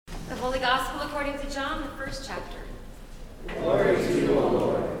Holy Gospel according to John, the first chapter. Glory to you, O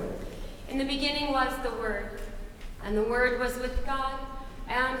Lord. In the beginning was the Word, and the Word was with God,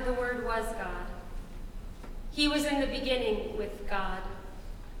 and the Word was God. He was in the beginning with God.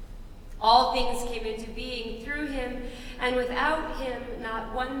 All things came into being through him, and without him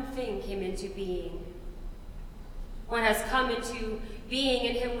not one thing came into being. What has come into being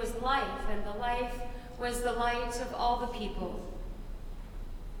in him was life, and the life was the light of all the people.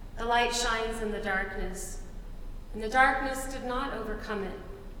 The light shines in the darkness, and the darkness did not overcome it.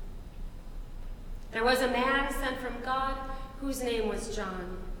 There was a man sent from God whose name was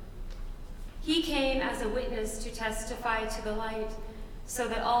John. He came as a witness to testify to the light, so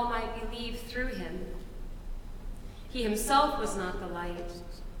that all might believe through him. He himself was not the light,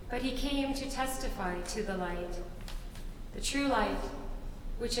 but he came to testify to the light. The true light,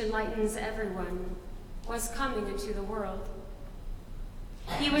 which enlightens everyone, was coming into the world.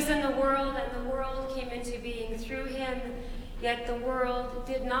 He was in the world, and the world came into being through him, yet the world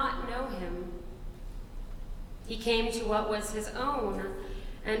did not know him. He came to what was his own,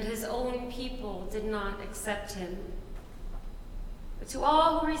 and his own people did not accept him. But to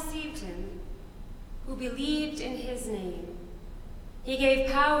all who received him, who believed in his name, he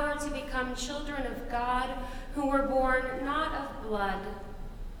gave power to become children of God, who were born not of blood,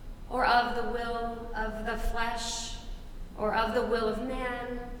 or of the will of the flesh, or of the will of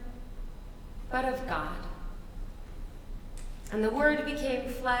man, but of God. And the Word became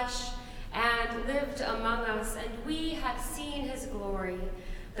flesh and lived among us, and we have seen his glory,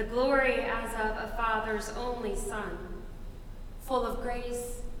 the glory as of a Father's only Son, full of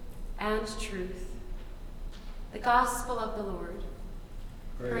grace and truth. The Gospel of the Lord.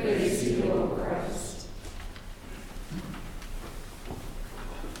 Praise to you, O Christ.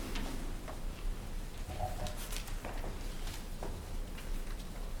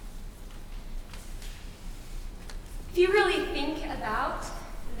 If you really think about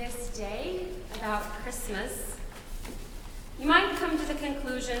this day, about Christmas, you might come to the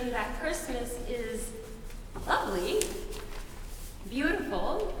conclusion that Christmas is lovely,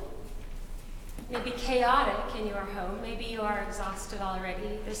 beautiful, maybe chaotic in your home. Maybe you are exhausted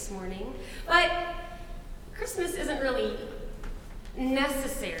already this morning. But Christmas isn't really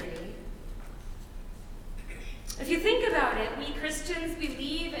necessary. If you think about it, we Christians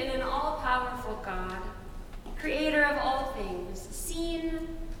believe in an all-powerful God, creator of all things, seen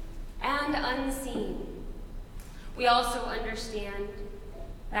and unseen. We also understand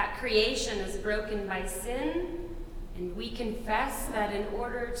that creation is broken by sin, and we confess that in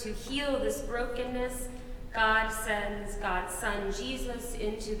order to heal this brokenness, God sends God's Son Jesus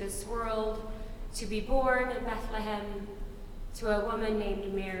into this world to be born in Bethlehem to a woman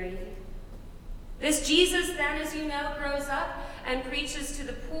named Mary. This Jesus then, as you know, grows up and preaches to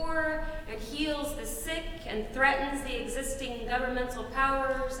the poor and heals the sick and threatens the existing governmental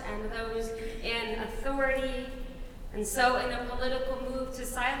powers and those in authority. And so in a political move to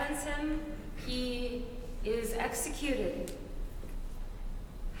silence him, he is executed.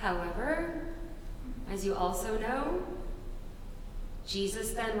 However, as you also know,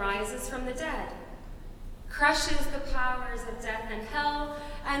 Jesus then rises from the dead, crushes the powers of death and hell,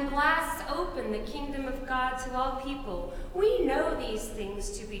 and blasts open the kingdom of God to all people. We know these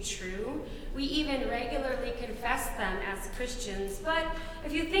things to be true. We even regularly confess them as Christians. But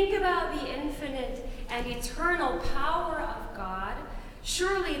if you think about the infinite and eternal power of God,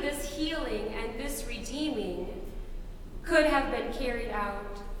 surely this healing and this redeeming could have been carried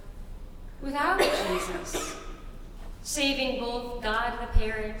out without Jesus, saving both God the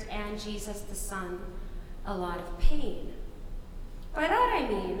parent and Jesus the Son a lot of pain. By that I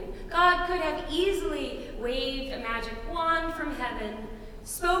mean, God could have easily waved a magic wand from heaven,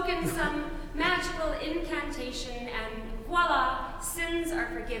 spoken some magical incantation, and voila, sins are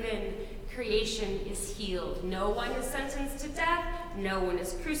forgiven, creation is healed. No one is sentenced to death, no one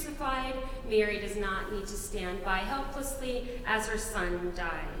is crucified, Mary does not need to stand by helplessly as her son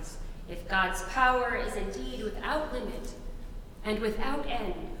dies. If God's power is indeed without limit and without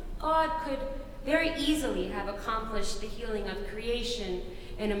end, God could very easily have accomplished the healing of creation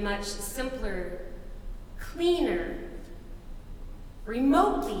in a much simpler, cleaner,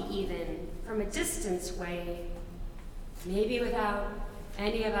 remotely even, from a distance way, maybe without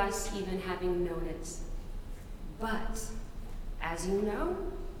any of us even having known it. But, as you know,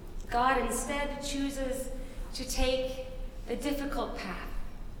 God instead chooses to take the difficult path,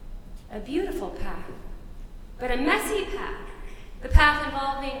 a beautiful path, but a messy path, the path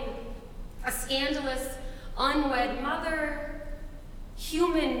involving a scandalous, unwed mother,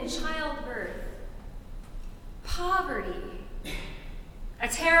 human childbirth, poverty, a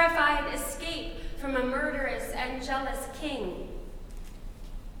terrified escape from a murderous and jealous king,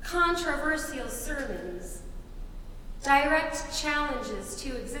 controversial sermons, direct challenges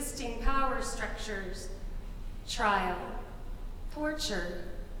to existing power structures, trial, torture,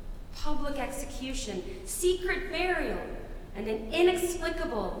 public execution, secret burial, and an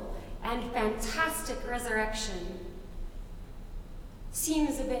inexplicable and fantastic resurrection.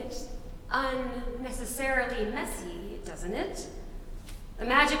 Seems a bit unnecessarily messy, doesn't it? The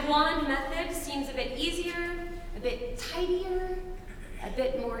magic wand method seems a bit easier, a bit tidier, a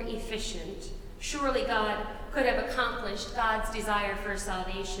bit more efficient. Surely God could have accomplished God's desire for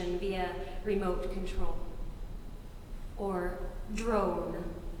salvation via remote control, or drone,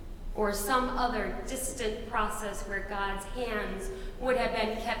 or some other distant process where God's hands would have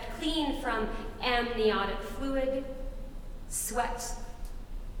been kept clean from amniotic fluid, sweat,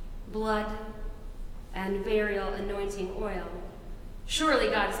 blood, and burial anointing oil. Surely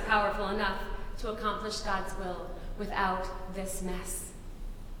God is powerful enough to accomplish God's will without this mess.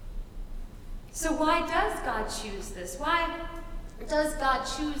 So why does God choose this? Why does God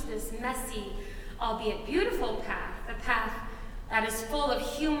choose this messy, albeit beautiful path, the path that is full of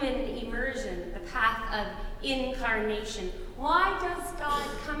human immersion, the path of incarnation? Why does God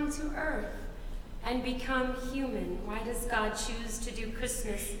come to earth and become human? Why does God choose to do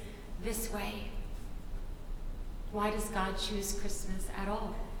Christmas this way? Why does God choose Christmas at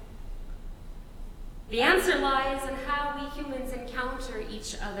all? The answer lies in how we humans encounter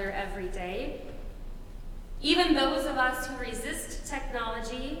each other every day. Even those of us who resist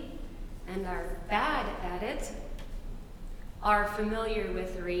technology and are bad at it are familiar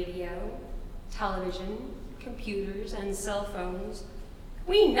with radio, television, computers, and cell phones.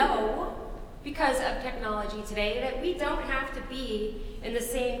 We know, because of technology today, that we don't have to be in the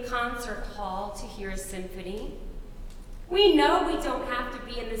same concert hall to hear a symphony. We know we don't have to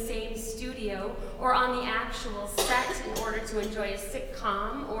be in the same studio or on the actual set in order to enjoy a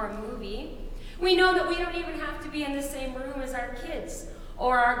sitcom or a movie. We know that we don't even have to be in the same room as our kids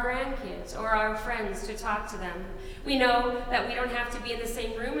or our grandkids or our friends to talk to them. We know that we don't have to be in the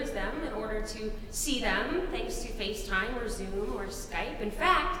same room as them in order to see them, thanks to FaceTime or Zoom or Skype. In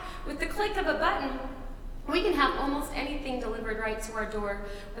fact, with the click of a button, we can have almost anything delivered right to our door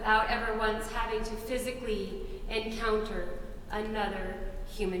without ever once having to physically encounter another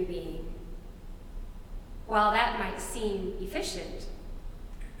human being. While that might seem efficient,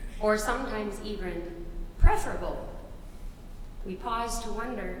 or sometimes even preferable, we pause to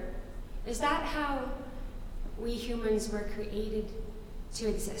wonder, is that how we humans were created to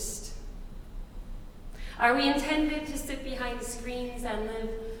exist? Are we intended to sit behind screens and live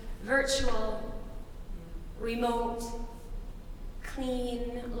virtual, remote,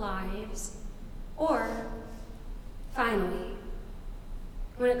 clean lives? Or, finally,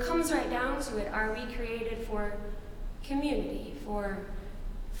 when it comes right down to it, are we created for community, for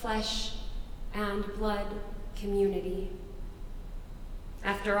flesh and blood community?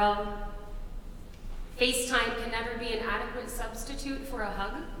 After all, FaceTime can never be an adequate substitute for a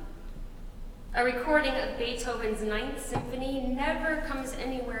hug. A recording of Beethoven's Ninth Symphony never comes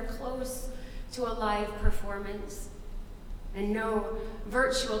anywhere close to a live performance. And no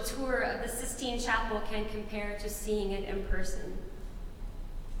virtual tour of the Sistine Chapel can compare to seeing it in person.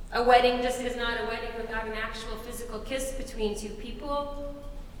 A wedding just is not a wedding without an actual physical kiss between two people.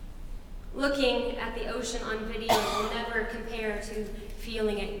 Looking at the ocean on video will never compare to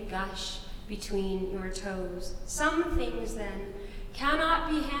feeling it gush between your toes. Some things, then, cannot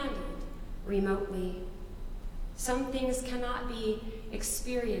be handled remotely. Some things cannot be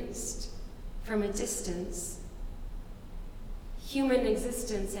experienced from a distance. Human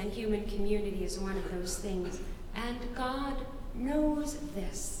existence and human community is one of those things, and God knows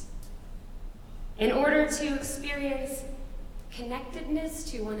this. In order to experience connectedness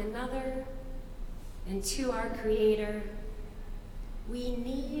to one another and to our Creator, we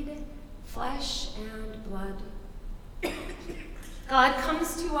need flesh and blood. God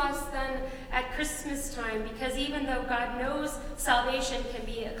comes to us then at Christmas time because even though God knows salvation can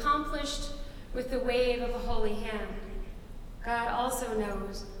be accomplished with the wave of a holy hand, God also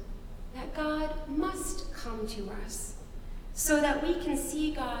knows that God must come to us so that we can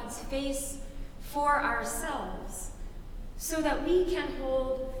see God's face for ourselves, so that we can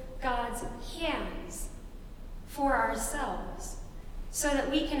hold God's hands for ourselves, so that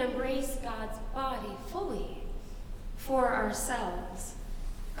we can embrace God's body fully for ourselves.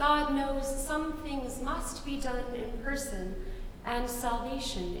 God knows some things must be done in person, and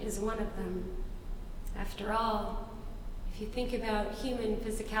salvation is one of them. After all, if you think about human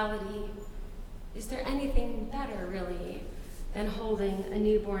physicality, is there anything better, really, than holding a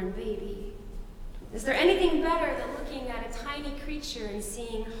newborn baby? Is there anything better than looking at a tiny creature and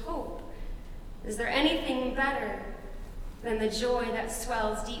seeing hope? Is there anything better than the joy that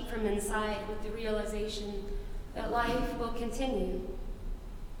swells deep from inside with the realization that life will continue,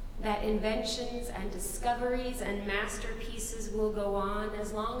 that inventions and discoveries and masterpieces will go on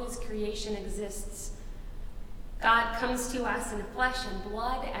as long as creation exists? God comes to us in flesh and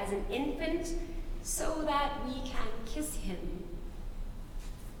blood as an infant so that we can kiss him,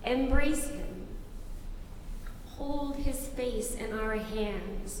 embrace him, hold his face in our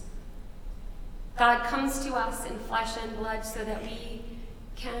hands. God comes to us in flesh and blood so that we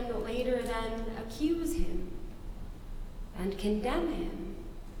can later then accuse him and condemn him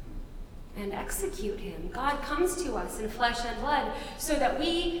and execute him. God comes to us in flesh and blood so that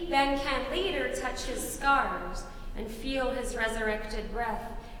we then can later touch his scars and feel his resurrected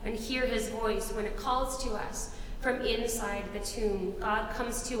breath and hear his voice when it calls to us from inside the tomb. God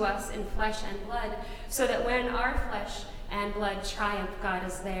comes to us in flesh and blood so that when our flesh and blood triumph, God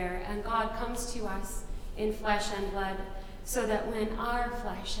is there. And God comes to us in flesh and blood so that when our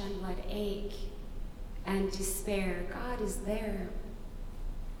flesh and blood ache and despair, God is there.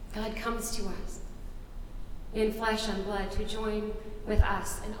 God comes to us in flesh and blood to join with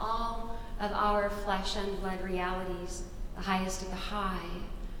us in all of our flesh and blood realities, the highest of the high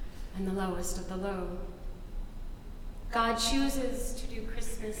and the lowest of the low. God chooses to do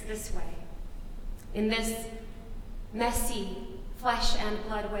Christmas this way, in this messy flesh and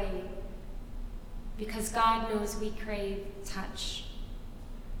blood way, because God knows we crave touch.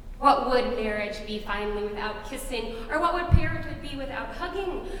 What would marriage be finally without kissing? Or what would parenthood be without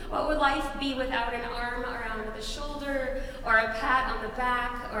hugging? What would life be without an arm around the shoulder, or a pat on the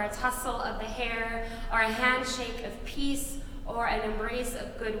back, or a tussle of the hair, or a handshake of peace, or an embrace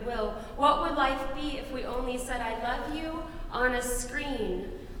of goodwill? What would life be if we only said, "I love you" on a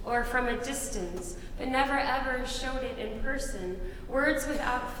screen or from a distance, but never ever showed it in person? Words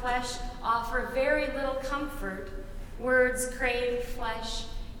without flesh offer very little comfort. Words crave flesh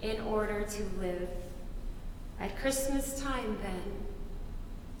in order to live. At Christmas time, then,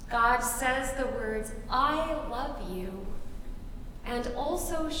 God says the words, "I love you," and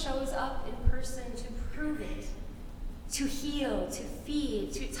also shows up in person to prove it, to heal, to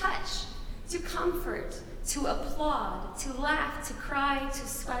feed, to touch, to comfort, to applaud, to laugh, to cry, to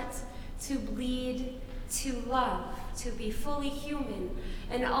sweat, to bleed, to love, to be fully human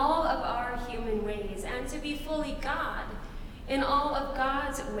in all of our human ways, and to be fully God in all of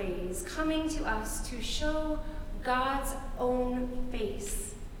God's ways, coming to us to show God's own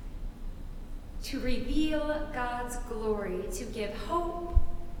face, to reveal God's glory, to give hope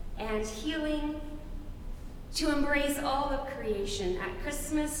and healing, to embrace all of creation. At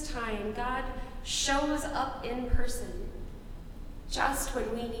Christmas time, God shows up in person, just when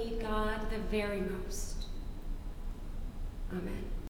we need God the very most. Amen.